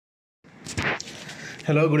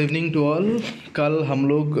Hello good evening to all. कल हम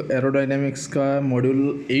लोग एरोडायनेमिक्स का मॉड्यूल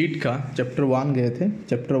 8 का चैप्टर 1 गए थे।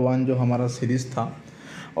 चैप्टर 1 जो हमारा सीरीज़ था,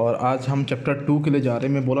 और आज हम चैप्टर 2 के लिए जा रहे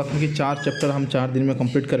हैं। मैं बोला था कि 4 चैप्टर हम 4 दिन में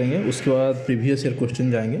कंप्लीट करेंगे, उसके बाद प्रीवियस ईयर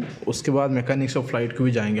क्वेश्चन जाएंगे, उसके बाद मैकेनिक्स ऑफ फ्लाइट को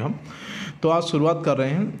भी जाएंगे हम। तो आज शुरुआत कर रहे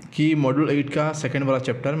हैं कि मॉड्यूल 8 का सेकेंड वाला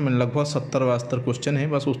चैप्टर में लगभग 70-72 क्वेश्चन है।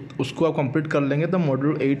 बस उसको आप कंप्लीट कर लेंगे तो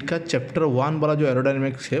मॉड्यूल 8 का चैप्टर 1 वाला जो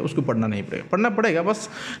एरोडायनेमिक्स है उसको पढ़ना नहीं पड़ेगा, पढ़ना पड़ेगा बस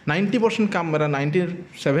 90% काम, मेरा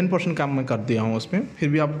 97% काम मैं कर दिया हूँ उसमें। फिर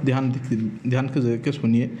भी आप ध्यान के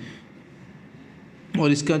सुनिए।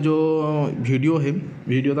 और इसका जो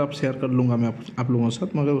वीडियो तो आप शेयर कर लूँगा मैं आप लोगों के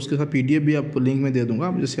साथ, मगर उसके साथ PDF भी आपको लिंक में दे दूँगा,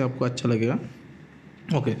 आप जैसे आपको अच्छा लगेगा।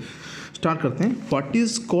 ओके, स्टार्ट करते हैं। What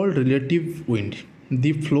is called relative wind?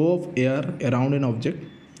 The flow of air around an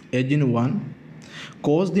object as in one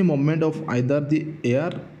cause the movement of either the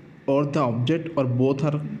air और द ऑब्जेक्ट और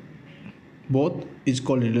both is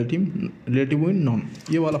called relative wind non.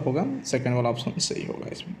 ये वाला होगा, second वाला option सही होगा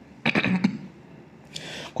इसमें।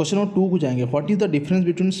 Question number 2 को जाएंगे। What is the difference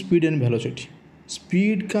between speed and velocity?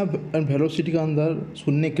 Speed का और वेलोसिटी का अंदर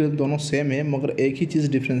सुनने के लिए दोनों सेम है, मगर एक ही चीज़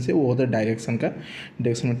डिफरेंस है, वो होता है डायरेक्शन का।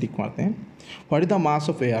 डायरेक्शन में टिक मारते हैं। What is the mass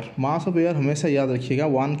of air? Mass of air हमेशा याद रखिएगा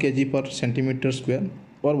 1 kg/cm²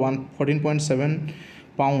 और 14.7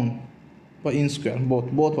 पाउंड पर इंच स्क्वायर।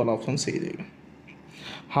 बोथ वाला ऑप्शन सही रहेगा।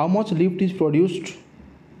 How much lift is produced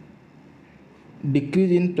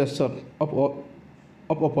decrease in pressure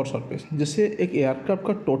of upper surface? जैसे एक एयरक्राफ्ट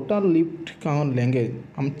का टोटल लिफ्ट का लेंगे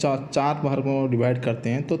हम, चार भाग में डिवाइड करते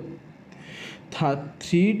हैं, तो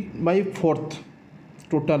 3/4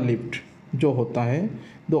 टोटल लिफ्ट जो होता है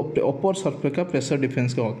जो अपर सरफेस का प्रेशर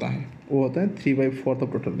डिफरेंस का होता है, वो होता है 3/4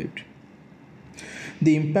 of total lift. The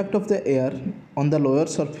impact of the air on the lower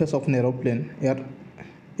surface of an aeroplane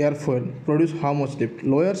airfoil produce how much lift?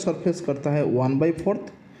 Lower surface करता है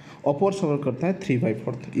 1/4, अपर सरफेस करता है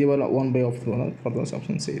 3/4। ये वाला 1/4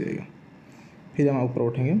 ऑप्शन सही रहेगा। फिर हम ऊपर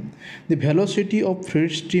उठेंगे। The velocity of free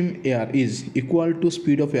stream air is equal to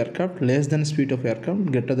speed of aircraft, less than speed of aircraft,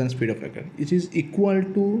 greater than speed of aircraft. It is equal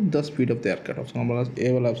to the speed of the aircraft. Option हमारा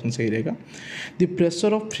ए वाला option सही रहेगा। The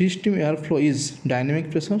pressure of free stream air flow is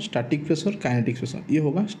dynamic pressure, static pressure, kinetic pressure. ये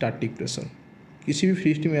होगा static pressure. किसी भी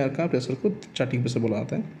free stream air का pressure को स्टैटिक प्रेशर बोला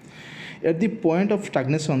जाता है। At the point of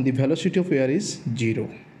stagnation the velocity of air is 0।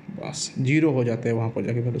 बस 0 हो जाता है वहाँ पर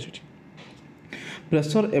जाके velocity.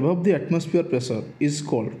 Pressure above the atmosphere pressure is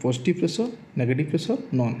called positive pressure, negative pressure,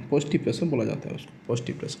 non positive pressure बोला जाता है उसको।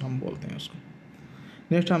 पॉजिटिव प्रेशर हम बोलते हैं उसको।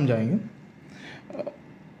 नेक्स्ट हम जाएंगे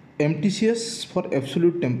MTCS for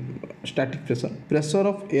absolute static pressure. Pressure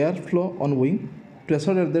of air flow on wing,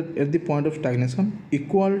 pressure at the point of stagnation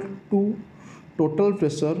equal to total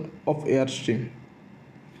pressure of air stream.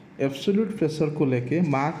 Absolute pressure को लेके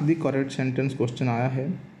mark the correct sentence question आया है,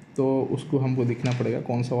 तो उसको हमको देखना पड़ेगा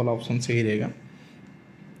कौन सा वाला ऑप्शन सही रहेगा।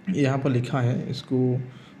 यहाँ पर लिखा है, इसको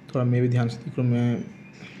थोड़ा मैं भी ध्यान से देख लूँ मैं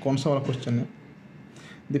कौन सा वाला क्वेश्चन है।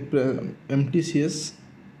 द MTCS,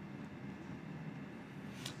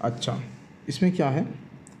 अच्छा इसमें क्या है?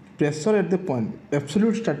 Pressure at the point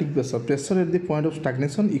absolute static pressure, pressure at the point of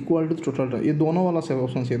stagnation equal to total. ये दोनों वाला सही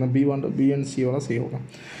ऑप्शन सही है, B एंड C वाला सही होगा।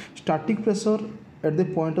 Static pressure at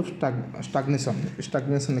the point of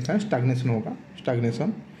stagnation लिखा है, स्टैग्नेशन होगा।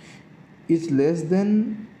 Stagnation is less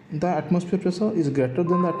than the atmosphere pressure, is greater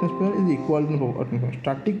than the atmosphere, is equal to atmosphere.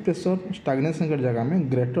 Static pressure stagnation की जगह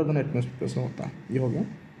में ग्रेटर देन एटमॉस्फेयर प्रेशर होता है। ये हो गया।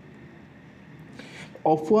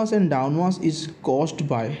 Upwards and downwards is caused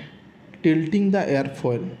by tilting the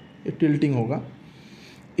airfoil, ये tilting होगा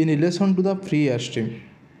in relation to the free air stream.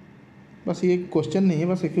 बस ये क्वेश्चन नहीं है,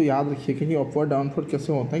 बस एक याद रखिए कि अपवर्ड डाउनवर्ड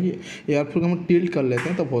कैसे होता है कि एयर फ्लो हम टिल्ट कर लेते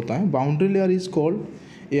हैं तब होता है। Boundary layer is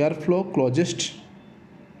called air flow closest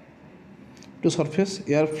to surface,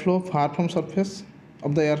 air flow far from surface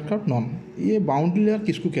of the aircraft, non. ये बाउंड्री लेयर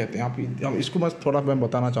किसको कहते हैं? आप इसको मैं थोड़ा मैं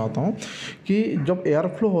बताना चाहता हूँ कि जब एयर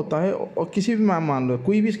फ्लो होता है और किसी भी मान लो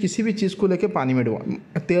किसी भी चीज़ को लेके पानी में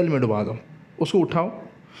तेल में डुबा दो, उसको उठाओ,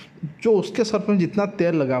 जो उसके सरफेस में जितना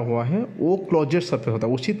तेल लगा हुआ है वो क्लोजेड सरफेस होता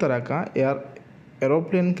है। उसी तरह का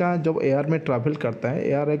एरोप्लेन का जब एयर में ट्रैवल करता है,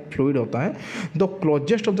 एयर एक फ्लूइड होता है, तो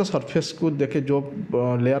क्लोजेस्ट ऑफ द सरफेस को देखे जो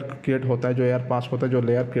लेयर क्रिएट होता है, जो एयर पास होता है, जो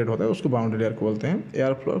लेयर क्रिएट होता है, उसको बाउंड्री लेयर को बोलते हैं।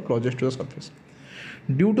 Air flow closest to the surface.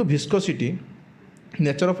 Due to viscosity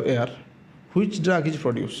nature of air which drug is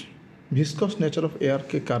produce? Viscous nature of air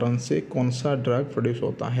के कारण से कौन सा ड्रग प्रोड्यूस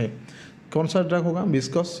होता है? कौन सा ड्रग होगा?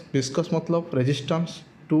 विस्कस मतलब रेजिस्टेंस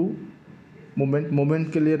टू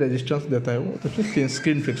मूवमेंट के लिए रेजिस्टेंस देता है वो, तो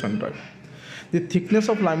screen friction drug. The thickness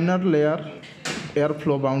of laminar layer air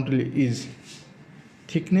flow boundary is,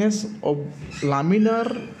 thickness of laminar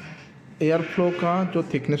air flow का जो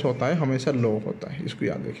थिकनेस होता है हमेशा लो होता है, इसको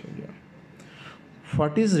याद रखिएगा।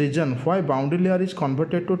 What is reason why boundary layer is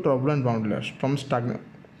converted to turbulent boundary layer from stagnant?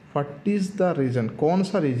 What is the reason, कौन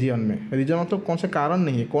सा रीजन में, रीजन मतलब कौन सा कारण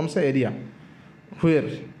नहीं है, कौन सा area, where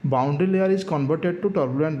boundary layer is converted to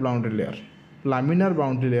turbulent boundary layer, laminar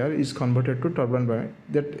boundary layer is converted to turbulent boundary,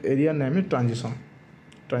 that area name is transition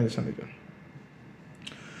region.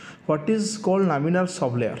 What is called laminar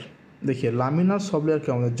sublayer? देखिए laminar sublayer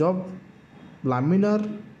क्या होता है, जब laminar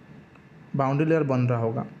boundary layer बन रहा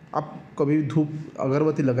होगा, आप कभी भी धूप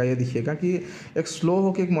अगरबत्ती लगाइए, दिखिएगा कि एक स्लो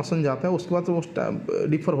होकर एक मोशन जाता है, उसके बाद तो वो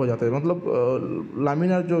डिफर हो जाता है, मतलब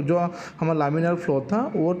लामिनार जो हमारा लामिनार फ्लो था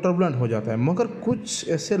वो टर्बुलेंट हो जाता है। मगर कुछ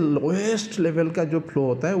ऐसे लोएस्ट लेवल का जो फ्लो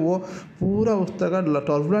होता है वो पूरा उस तरह का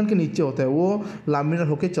टर्बुलेंट के नीचे होता है, वो लामिनार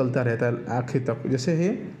होकर चलता रहता है आखिर तक। जैसे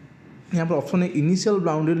है यहाँ पर ऑप्शन है initial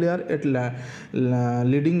boundary layer eight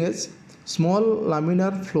leading edge, small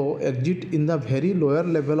laminar flow exit in the very lower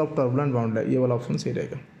level of turbulent boundary, ये वाला ऑप्शन सही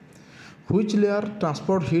रहेगा। Which layer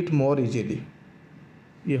transport heat more easily,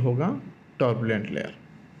 ये होगा turbulent layer.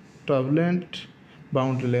 Turbulent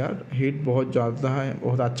boundary layer heat बहुत ज़्यादा है,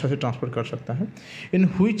 बहुत अच्छा से ट्रांसपोर्ट कर सकता है। In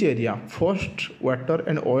which area first water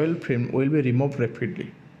and oil film will be remove rapidly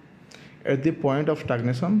at the point of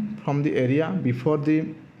stagnation from the area before the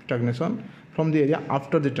stagnation from the area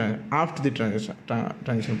after the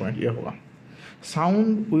transition point, ये होगा।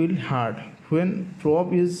 Sound will hard when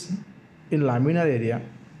probe is in laminar area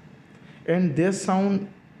and this sound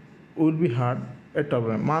will be hard at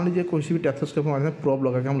turbulent. मान लीजिए किसी भी टेथोस्कोप में probe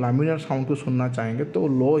लगा के हम लामिनार साउंड को सुनना चाहेंगे तो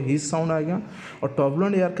लो हिस साउंड आएगा, और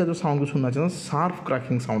टर्बुलेंट एयर का जो साउंड को सुनना चाहेंगे शार्प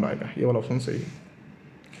क्रैकिंग साउंड आएगा, ये वाला ऑप्शन सही है।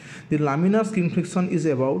 The laminar skin friction is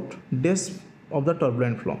about depth of the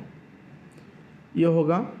turbulent flow, ये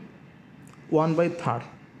होगा 1/3,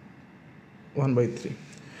 1/3।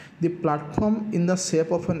 The platform in the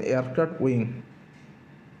shape of an aircraft wing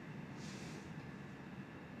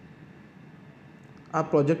are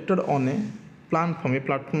projected on a platform, ये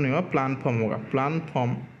प्लेटफॉर्म नहीं होगा, प्लेटफॉर्म होगा।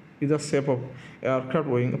 Platform is the shape of aircraft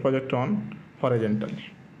wing project on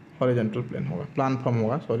horizontal plane होगा, platform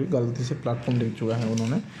होगा, sorry गलती से प्लेटफॉर्म लिख चुका है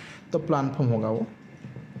उन्होंने, तो प्लेटफॉर्म होगा वो।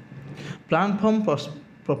 Platform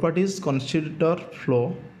properties consider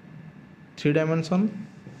flow 3 dimension,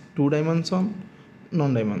 2 dimension,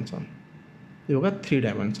 non dimension, ये होगा 3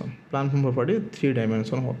 डायमेंशन। प्लेटफॉर्म प्रॉपर्टी 3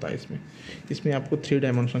 डायमेंशन होता है इसमें आपको 3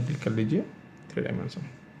 डायमेंशन क्लिक कर लीजिए, 3 डायमेंशन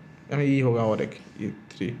यानी ये होगा, और एक ये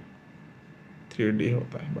 3D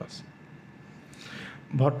होता है बस।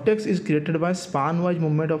 Vertex is created by span wise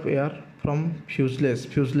movement of air from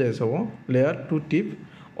फ्यूजलेस है वो layer two tip,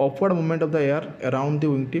 upward movement of the air around the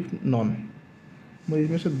wing tip non. मुझे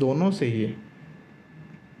इसमें से दोनों सही है,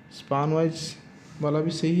 स्पान वाइज वाला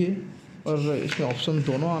भी सही है और इसमें ऑप्शन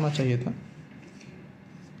दोनों आना चाहिए था।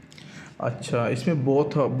 अच्छा, इसमें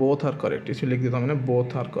बोथ आर करेक्ट, इसमें लिख देता हूँ मैंने,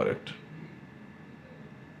 बोथ आर करेक्ट,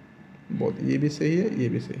 बोथ, ये भी सही है, ये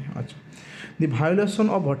भी सही है। अच्छा, the violation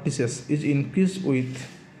of vertices is increase with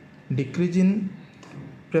decrease in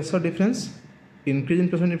pressure difference, increase in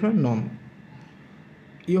pressure difference non,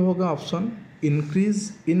 ये होगा option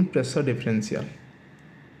increase in pressure differential,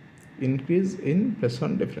 increase in pressure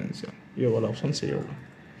differential, ये वाला ऑप्शन सही होगा।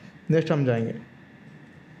 नेक्स्ट हम जाएंगे,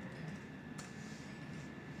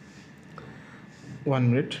 1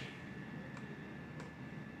 minute.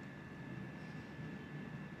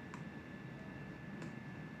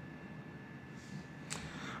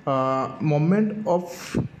 Movement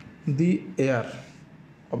of the air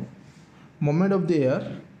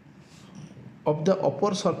of the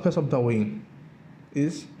upper surface of the wing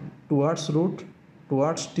is towards root,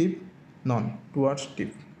 towards tip, none, towards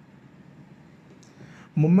tip.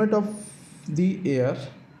 Movement of the air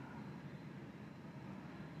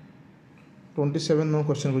 27 number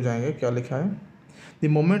question को जाएंगे, क्या लिखा है, the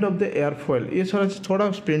moment of the airfoil, ये थोड़ा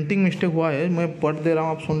printing mistake हुआ है, मैं पढ़ दे रहा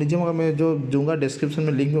हूँ, आप सुन लीजिए, मगर मैं जो दूंगा डिस्क्रिप्शन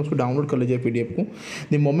में लिंक में उसको डाउनलोड कर लीजिए PDF को।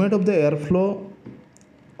 The moment of the airflow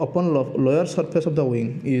upon lower surface of the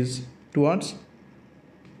wing is towards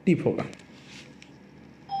tip होगा,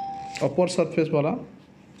 अपर सरफेस वाला,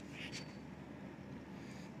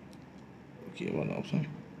 ओके वाला ऑप्शन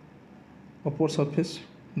अपर सरफेस,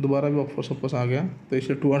 दोबारा भी अपर सरफेस आ गया तो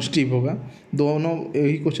इसलिए टुवर्ड्स टिप होगा, दोनों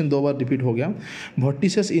यही क्वेश्चन 2 बार रिपीट हो गया।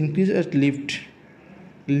 वर्टिसेस इंक्रीज एट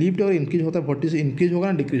लिफ्ट और इंक्रीज होता है, वर्टिस इंक्रीज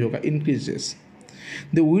होगा ना डिक्रीज होगा, increases.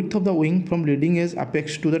 The width of the wing from leading edge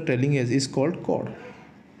apex to the trailing edge is called cord.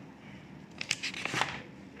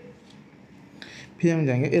 फिर हम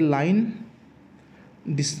जाएंगे, ए line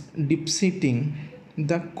डिप्सिटिंग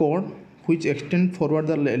the cord which extend forward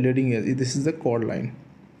the leading edge, this is the chord line.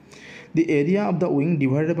 The area of the wing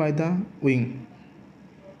divided by the wing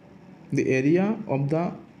the area of the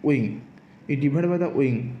wing is divided by the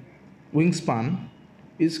wing span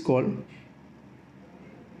is called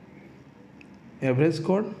average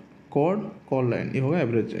chord line, ये होगा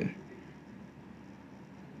average है।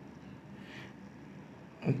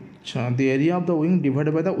 अच्छा, the area of the wing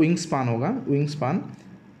divided by the wing span होगा, wing span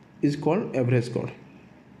is called average cord.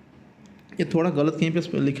 ये थोड़ा गलत कहीं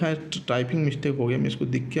पे लिखा है, टाइपिंग मिस्टेक हो गया, मैं इसको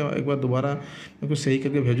दिख के एक बार दोबारा मैं को सही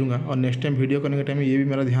करके भेजूंगा, और नेक्स्ट टाइम वीडियो करने के टाइम में ये भी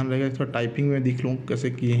मेरा ध्यान रहेगा कि थोड़ा टाइपिंग में देख लूँ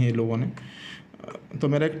कैसे किए हैं ये लोगों ने। तो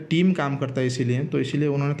मेरा एक टीम काम करता है इसीलिए, तो इसीलिए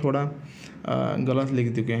उन्होंने थोड़ा गलत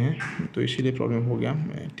लिख चुके हैं, तो इसीलिए प्रॉब्लम हो गया।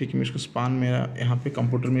 ठीक है, मैं इसको स्पान मेरा यहाँ पे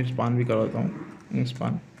कंप्यूटर में स्पान भी करवाता हूँ,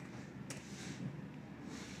 स्पान।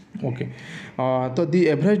 ओके, तो the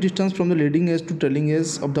average distance from the leading edge to trailing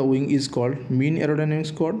edge of the wing is called mean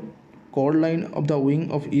aerodynamics chord line of the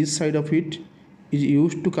wing of each side of it is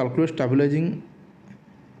use to calculate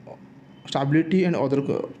stability and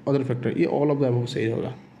other factor. ये all of the above सही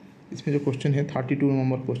होगा। इसमें जो question है 32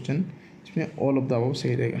 number question, इसमें all of the above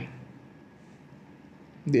सही रहेगा।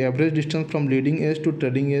 The average distance from leading edge to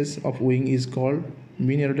trailing edge of wing is called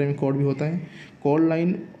mean aerodynamic cord भी होता है। Chord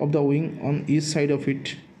line of the wing on each side of it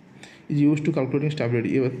is use to calculating stability.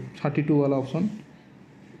 ये 32 वाला option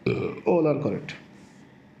all are correct.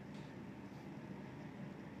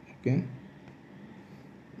 Okay,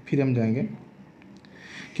 फिर हम जाएंगे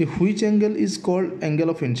कि which angle is called angle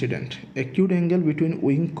of incident. Acute angle between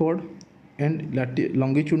wing cord and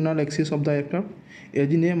longitudinal axis of the aircraft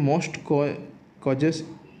as in a most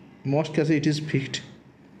cases it is fixed,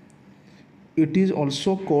 it is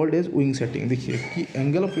also called as wing setting. देखिए कि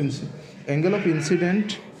angle of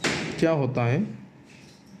incident क्या होता है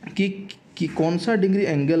कि कौन सा degree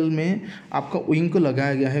angle में आपका विंग को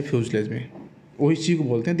लगाया गया है फ्यूजलेज में, वही चीज़ को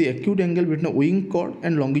बोलते हैं the acute angle between wing cord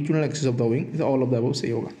and longitudinal axis of the wing, all of the above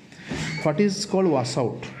सही होगा। What is called wash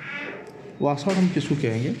out. Wash out हम किसको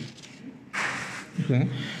कहेंगे?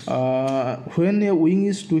 When A wing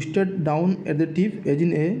is twisted down at the tip as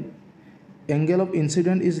in A angle of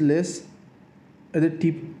incident is less at the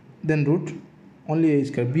tip then root, only A is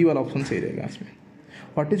correct, B वाला option सही रहेगा इसमें।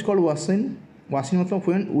 What is called washing मतलब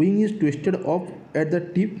when wing is twisted of at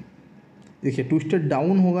the tip. देखिए twisted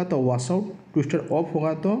down होगा तो wash out, twisted of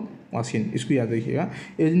होगा तो वॉशिंग, इसको याद रखिएगा।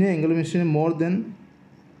 एज ने angle of more than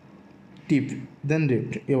tip then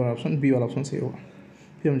rift, ये वाला ऑप्शन बी वाला ऑप्शन सही होगा।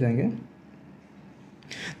 फिर हम जाएंगे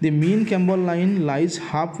the mean camber line lies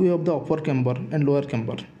half way of the upper camber and lower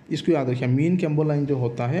camber. इसको याद रखिए, मीन कैम्बर लाइन जो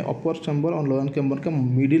होता है अपर कैम्बर और लोअर कैम्बर का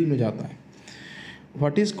मिडिल में जाता है।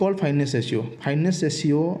 What is called fineness ratio. Fineness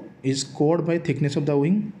ratio is code bye thickness of the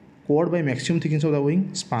wing, code by maximum thickness of the wing,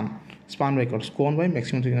 span by chord, span by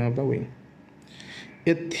maximum thickness of the wing.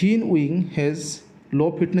 A thin wing has low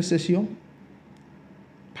fineness ratio,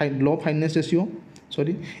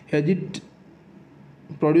 as it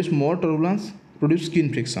produce more turbulence, produce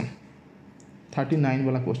skin friction। 39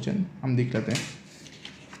 वाला question हम देख लेते हैं।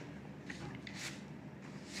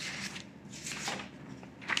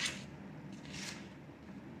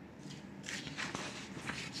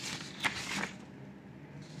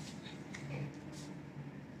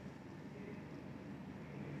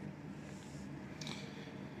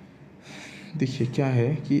 देखिए क्या है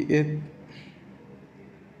कि ए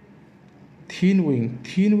थीन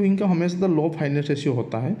wing का हमेशा तो लो फाइननेस रेशियो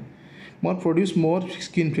होता है, मगर प्रोड्यूस मोर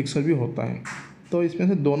स्किन फ्रिक्शन भी होता है। तो इसमें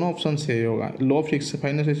से दोनों ऑप्शन सही होगा। लो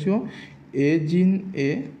fineness ratio as in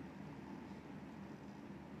A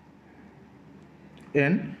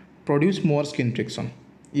and produce more skin friction,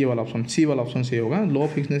 ये वाला ऑप्शन सी वाला ऑप्शन सही होगा। लो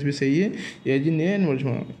फिक्सनेस भी सही है, as in A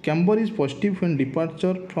and camber is positive when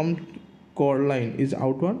departure from chord line is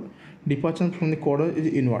outward, departure from the कॉर्डर is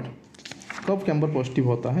inward. कब camber positive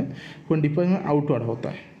होता है? व्हेन डिपार्चर आउटवर्ड होता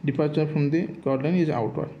है, departure from the chord line is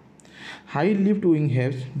outward. High lift wing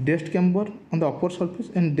haves डेस्ट camber on the upper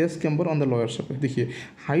surface and डेस्ट camber on the lower surface. देखिए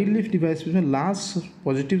high lift device में last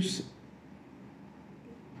positive,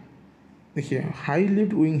 देखिए high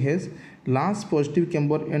lift wing has last positive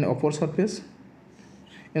camber and upper surface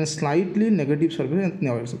and slightly negative surface and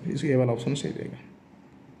lower surface, ये वाला option सही रहेगा।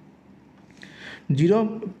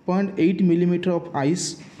 0.8 millimeter of ice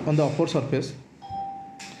on the upper surface,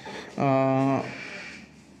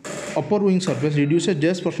 upper wing surface reduces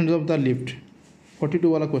 10% of the lift।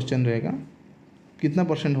 42 वाला question रहेगा, कितना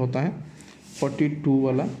percent होता है? 42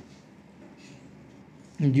 वाला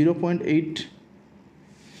 0.8,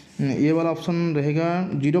 ये वाला ऑप्शन रहेगा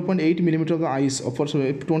 0.8 millimetre of the ice upper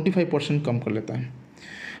surface 25% कम कर लेता है।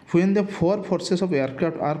 When the four forces of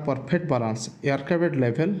aircraft are perfect balance, aircraft at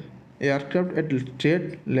level, aircraft at straight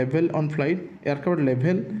level on flight, aircraft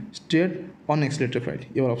level straight on accelerated flight,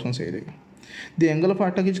 ये वाला option सही रहेगा। The angle of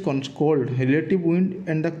attack is called relative wind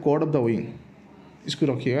and the cord of the wing. इसको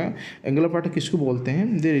रखिएगा, angle of attack किसको बोलते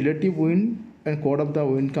हैं? The relative wind and chord of the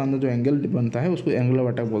wind का अंदर जो एंगल बनता है उसको एंगल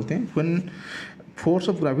ऑफ अटैक बोलते हैं। When force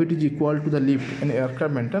of gravity is equal to the lift and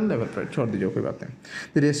aircraft maintain level price. छोड़ दीजिए, कोई बात नहीं।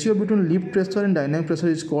 The ratio between lift pressure and dynamic pressure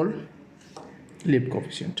is called lift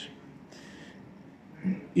coefficient.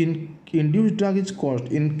 In induced drag is caused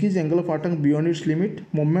increase angle of attack beyond its limit,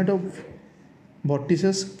 moment of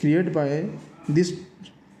vortices created by this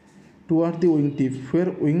toward the wing tip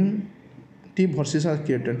where wing tip vortices are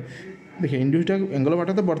created। देखिए induced drag angle of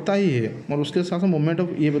attack तो बढ़ता ही है और उसके साथ साथ moment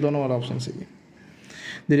of ये दोनों वाला ऑप्शन सही है।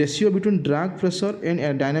 The ratio between drag pressure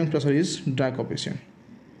and dynamic pressure is drag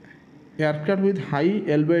coefficient. Aircraft with high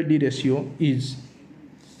L/D ratio is,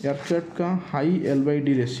 aircraft का हाई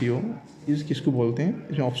L/D रेशियो इस किसको बोलते हैं?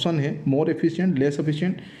 इसमें ऑप्शन है मोर एफिशिएंट, लेस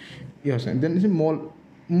एफिशिएंट, ये option. Then is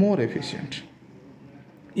more efficient.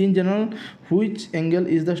 In general which angle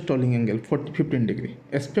is the stalling angle? 15 degree.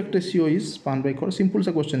 Aspect ratio is span by cord. Simple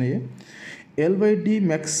सा question है ये। L/D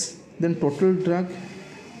max then total drag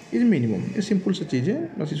is minimum. ये simple सा चीज़ है,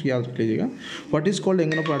 बस इसको याद रख लीजिएगा। What is called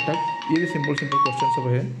angle of attack? ये भी सिंपल क्वेश्चन सब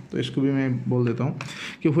है, तो इसको भी मैं बोल देता हूँ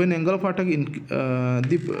कि when angle of attack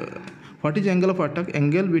What is angle of attack?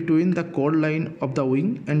 Angle between the chord line of the wing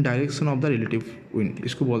and direction of the relative wind,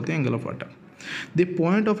 इसको बोलते हैं angle of attack। The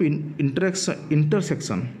point of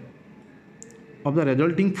intersection of the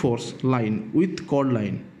resulting force line with chord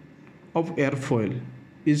line of airfoil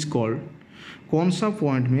is called, कौन सा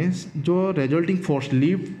point में जो resulting force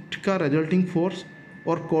lift का resulting force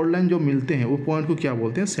और chord line जो मिलते हैं वो पॉइंट को क्या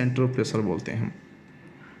बोलते हैं? सेंटर ऑफ प्रेशर बोलते हैं हम।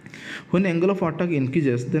 When angle of attack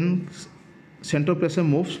increases then center pressure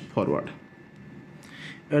moves forward।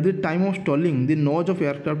 At the time of stalling the nose of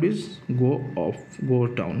aircraft is go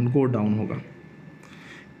down होगा।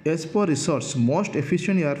 As per research most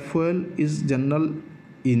efficient airfoil is general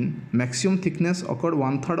in maximum thickness occurred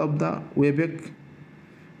 1/3 of the way back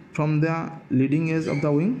from the leading edge of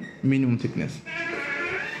the wing, minimum thickness।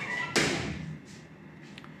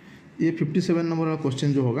 ये 57 number वाला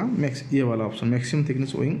question जो होगा ये वाला option, maximum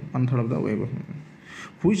thickness wing 1/3 of the way back।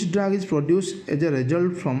 Which drag is produced as a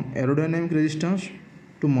result from aerodynamic resistance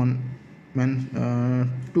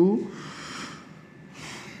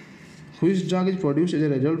which drag is produced as a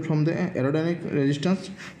result from the aerodynamic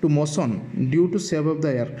resistance to motion due to shape of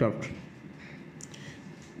the aircraft।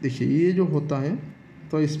 देखिए ये जो होता है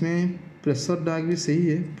तो इसमें pressure drag भी सही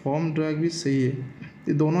है, फॉर्म ड्रैग भी सही है,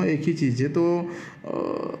 ये दोनों एक ही चीज़ है। तो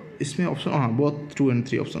इसमें ऑप्शन हाँ बोथ 2 and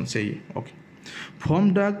 3 ऑप्शन सही है। Okay.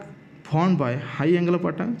 Form drag formed by high angle of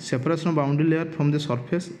attack, separation of boundary layer from the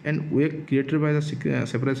surface and wake created by the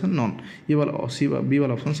separation none, ये वाला बी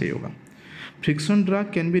वाला ऑप्शन सही होगा। Friction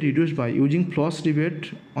drag can be reduced by using floss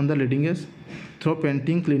rivet on the leading edge throw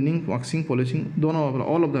painting, cleaning, waxing, polishing, दोनों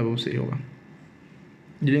all of the above सही होगा।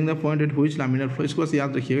 During the point at which laminar flow, इसको बस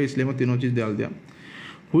याद रखिएगा इसलिए मैं तीनों चीज़ डाल दिया।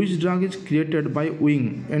 Which drag is created by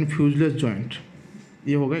wing and फ्यूजलेस joint,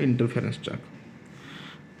 ये होगा interference drag.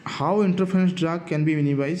 How interference drag can be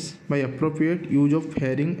minimized by appropriate use of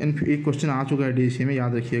fairing and एक क्वेश्चन आ चुका है DCA में,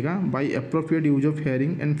 याद रखिएगा। by appropriate use of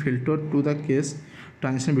fairing and filter to the case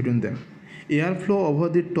transition between them। air flow over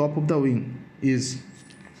the top of the wing is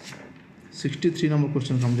 63 number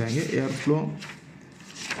question हम जाएंगे। air flow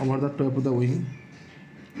over the top of the wing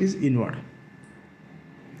is inward।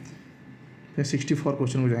 फिर 64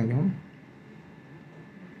 question को जाएंगे हम।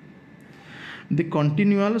 the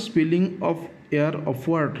continual spilling of air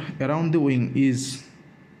upward around the wing is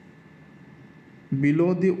below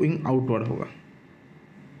the wing outward होगा।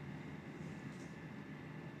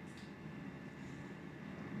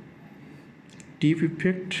 tip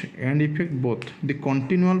effect and effect both। the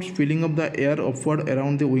continual spilling of the air upward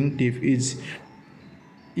around the wing tip is,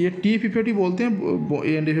 ये टीप effect ही बोलते हैं,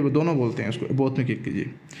 and effect दोनों बोलते हैं इसको, both में click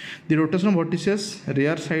कीजिए। The rotation of vertices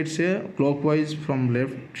rare side से clockwise from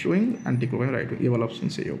left wing anti clockwise right wing, ये वाला ऑप्शन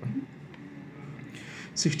सही होगा।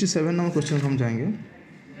 67 नंबर क्वेश्चन हम जाएंगे।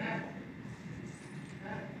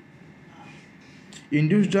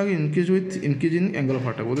 Induce drag increase with increase in angle of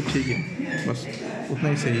attack, वो तो ठीक है, बस उतना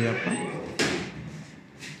ही सही है आपका।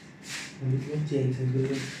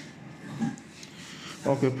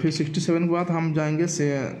 ओके फिर 67 के बाद हम जाएंगे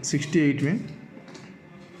 68 में।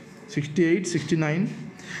 68, 69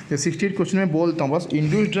 या 68 क्वेश्चन में बोलता हूँ बस।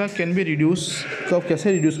 Induce drag can be reduce, कब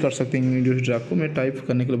कैसे रिड्यूस कर सकते हैं इंड्यूस ड्रैग को, मैं टाइप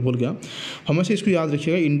करने के लिए भूल गया। हमेशा इसको याद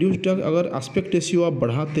रखिएगा, इंड्यूस ड्रैग अगर एस्पेक्ट रेशियो आप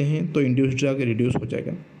बढ़ाते हैं तो इंड्यूस ड्रैग रिड्यूस हो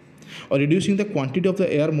जाएगा, और reducing the quantity of the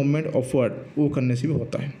air movement ऑफवर्ड वो करने से भी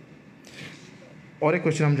होता है। और एक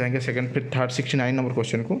क्वेश्चन हम जाएंगे सेकंड फिर थर्ड 69 नंबर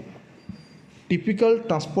क्वेश्चन को। Typical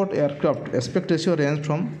transport aircraft aspect ratio range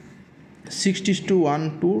from 6:1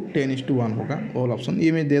 to 10:1 होगा ऑल ऑप्शन,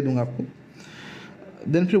 ये मैं दे दूंगा आपको।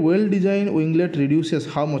 देन फिर well design winglet reduces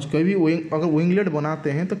how much, कोई भी अगर विंगलेट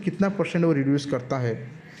बनाते हैं तो कितना परसेंट वो रिड्यूस करता है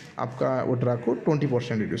आपका वो ड्रैग को,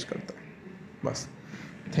 20% रिड्यूस करता है। बस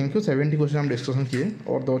थैंक यू। 70 क्वेश्चन हम डिस्कशन किए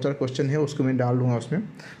और 2-4 क्वेश्चन है उसको मैं डाल दूँगा उसमें।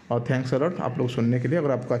 और थैंक्स अलॉट आप लोग सुनने के लिए।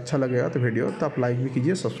 अगर आपको अच्छा लगेगा तो वीडियो तो आप लाइक भी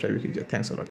कीजिए, सब्सक्राइब भी कीजिए। Thanks a lot.